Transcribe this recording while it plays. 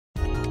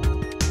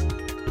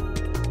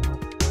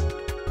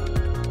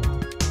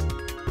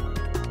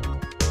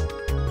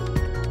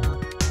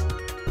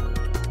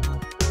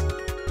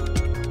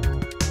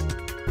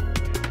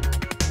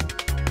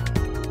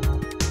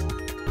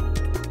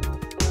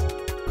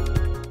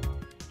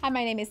Hi,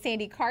 my name is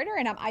Sandy Carter,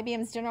 and I'm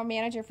IBM's General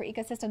Manager for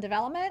Ecosystem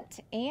Development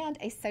and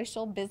a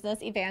Social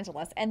Business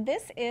Evangelist. And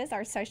this is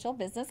our Social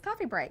Business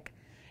Coffee Break.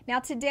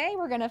 Now, today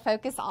we're going to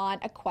focus on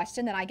a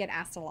question that I get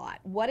asked a lot.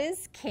 What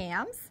is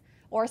CAMS?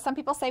 Or some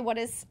people say, what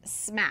is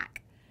SMAC?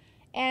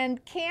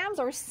 And CAMS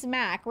or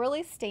SMAC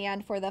really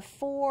stand for the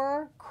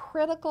 4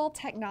 critical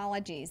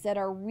technologies that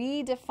are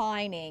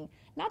redefining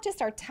not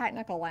just our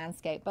technical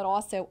landscape, but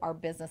also our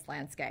business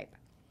landscape.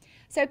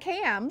 So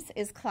CAMS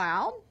is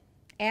cloud,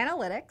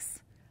 analytics,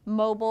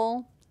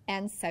 mobile,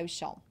 and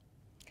social.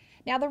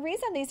 Now, the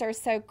reason these are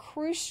so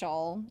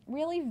crucial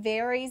really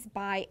varies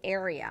by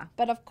area,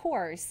 but of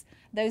course,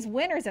 those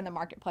winners in the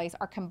marketplace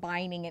are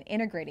combining and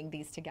integrating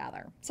these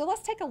together. So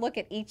let's take a look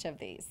at each of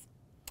these.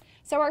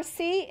 So our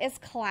C is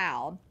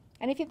cloud,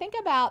 and if you think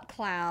about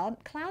cloud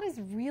has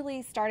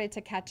really started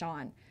to catch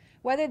on,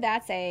 whether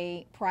that's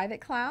a private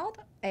cloud,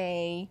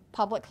 a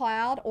public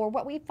cloud, or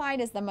what we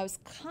find is the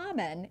most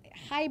common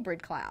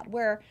hybrid cloud,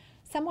 where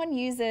someone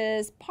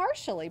uses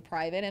partially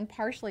private and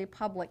partially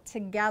public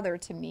together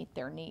to meet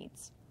their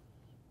needs.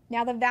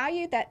 Now, the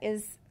value that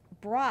is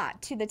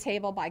brought to the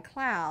table by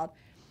cloud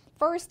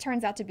first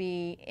turns out to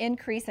be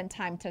increase in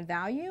time to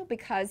value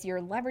because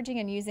you're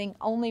leveraging and using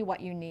only what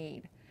you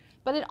need.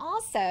 But it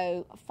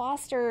also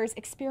fosters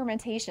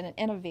experimentation and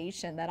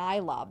innovation that I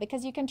love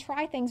because you can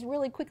try things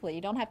really quickly.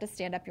 You don't have to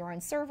stand up your own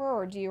server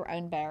or do your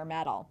own bare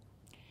metal.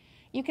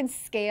 You can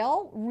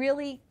scale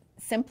really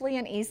simply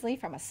and easily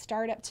from a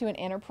startup to an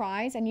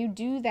enterprise, and you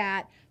do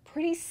that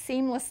pretty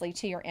seamlessly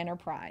to your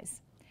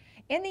enterprise.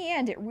 In the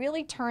end, it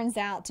really turns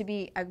out to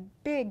be a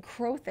big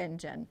growth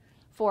engine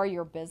for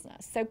your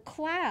business. So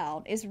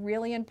cloud is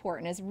really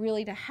important, is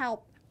really to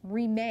help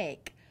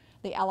remake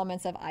the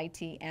elements of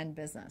IT and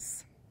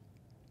business.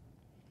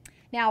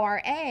 Now,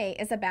 our A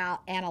is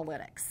about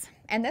analytics,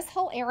 and this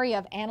whole area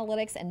of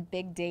analytics and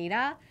big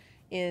data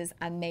is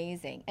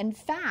amazing. In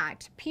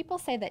fact, people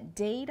say that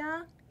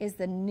data is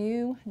the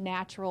new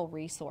natural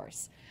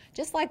resource.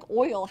 Just like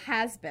oil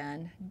has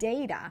been,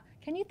 data.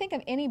 Can you think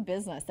of any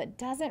business that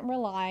doesn't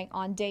rely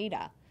on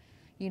data?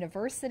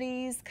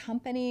 Universities,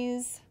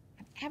 companies,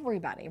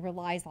 everybody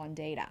relies on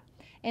data.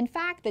 In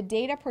fact, the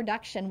data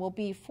production will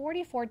be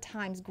 44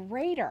 times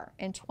greater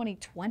in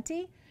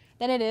 2020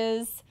 than it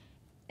is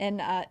in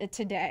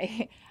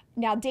today.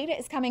 Now, data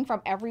is coming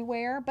from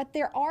everywhere, but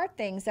there are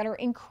things that are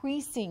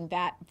increasing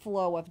that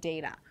flow of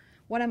data.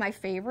 One of my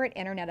favorite,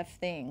 Internet of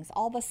Things,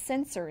 all the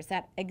sensors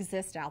that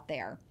exist out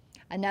there.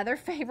 Another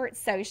favorite,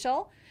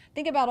 social.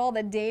 Think about all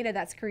the data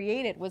that's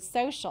created with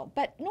social,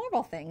 but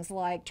normal things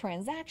like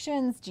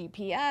transactions,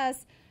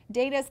 GPS,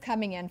 data is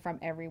coming in from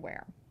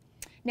everywhere.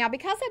 Now,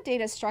 because that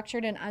data is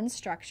structured and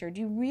unstructured,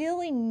 you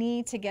really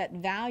need to get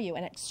value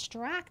and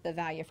extract the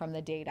value from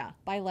the data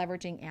by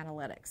leveraging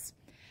analytics.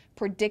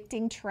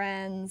 Predicting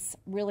trends,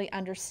 really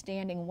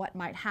understanding what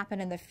might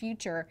happen in the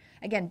future,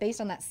 again,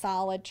 based on that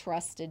solid,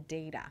 trusted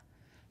data.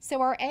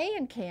 So our A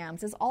in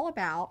CAMS is all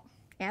about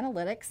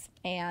analytics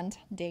and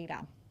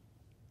data.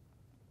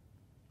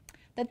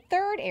 The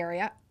third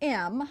area,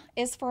 M,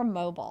 is for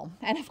mobile.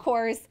 And of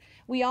course,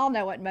 we all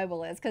know what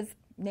mobile is because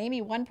name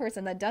me one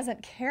person that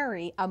doesn't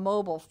carry a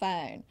mobile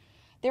phone.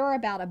 There are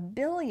about 1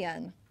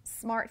 billion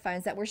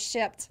smartphones that were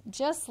shipped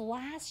just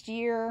last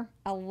year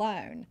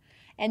alone.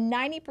 And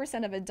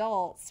 90% of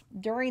adults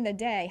during the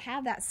day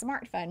have that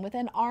smartphone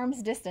within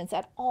arm's distance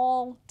at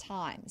all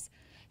times.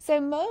 So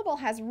mobile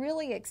has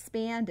really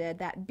expanded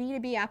that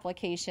B2B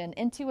application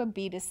into a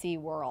B2C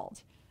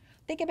world.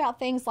 Think about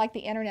things like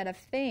the Internet of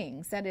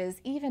Things that is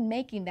even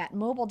making that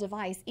mobile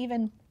device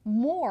even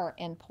more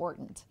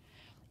important.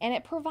 And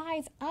it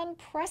provides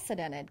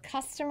unprecedented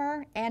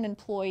customer and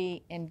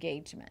employee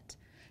engagement.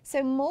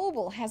 So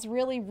mobile has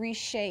really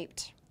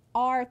reshaped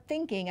our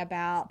thinking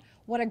about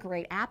what a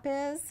great app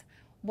is,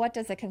 what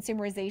does the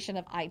consumerization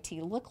of IT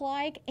look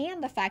like,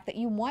 and the fact that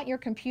you want your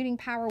computing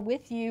power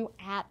with you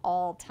at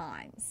all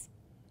times.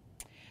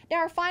 Now,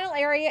 our final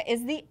area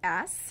is the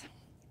S.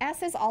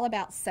 S is all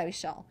about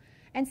social,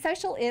 and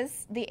social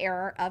is the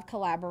era of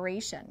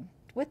collaboration.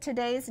 With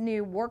today's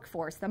new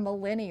workforce, the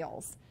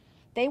millennials,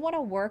 they want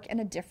to work in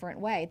a different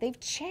way. They've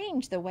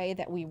changed the way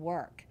that we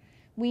work.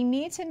 We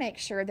need to make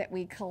sure that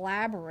we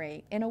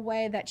collaborate in a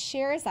way that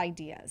shares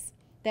ideas,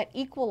 that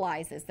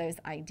equalizes those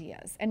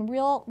ideas and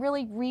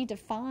really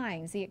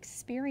redefines the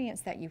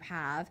experience that you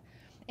have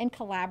in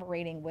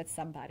collaborating with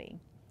somebody.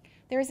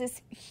 There's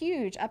this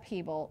huge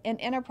upheaval in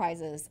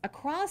enterprises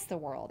across the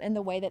world in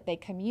the way that they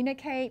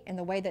communicate, in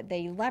the way that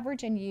they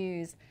leverage and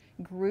use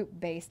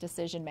group-based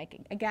decision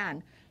making.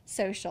 Again,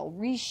 social,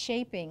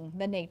 reshaping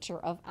the nature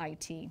of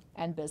IT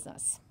and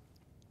business.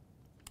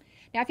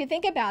 Now, if you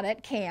think about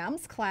it,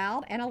 CAMS,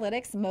 cloud,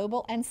 analytics,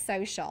 mobile, and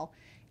social,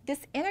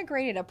 this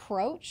integrated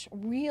approach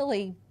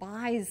really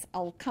buys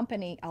a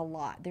company a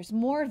lot. There's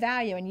more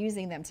value in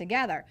using them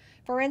together.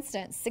 For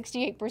instance,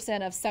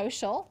 68% of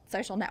social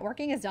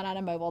networking is done on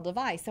a mobile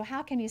device. So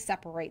how can you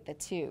separate the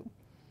two?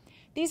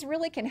 These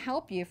really can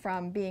help you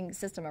from being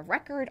system of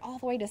record all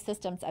the way to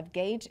systems of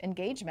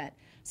engagement.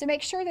 So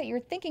make sure that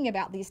you're thinking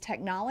about these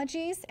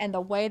technologies and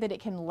the way that it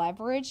can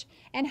leverage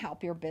and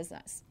help your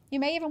business. You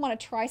may even want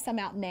to try some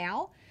out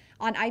now.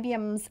 On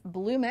IBM's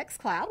Bluemix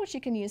Cloud, which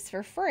you can use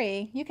for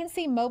free, you can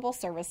see mobile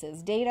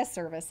services, data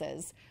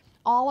services,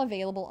 all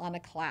available on a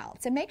cloud.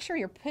 So make sure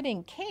you're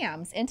putting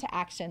CAMS into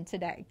action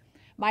today.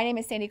 My name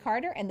is Sandy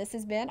Carter, and this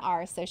has been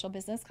our Social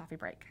Business Coffee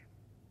Break.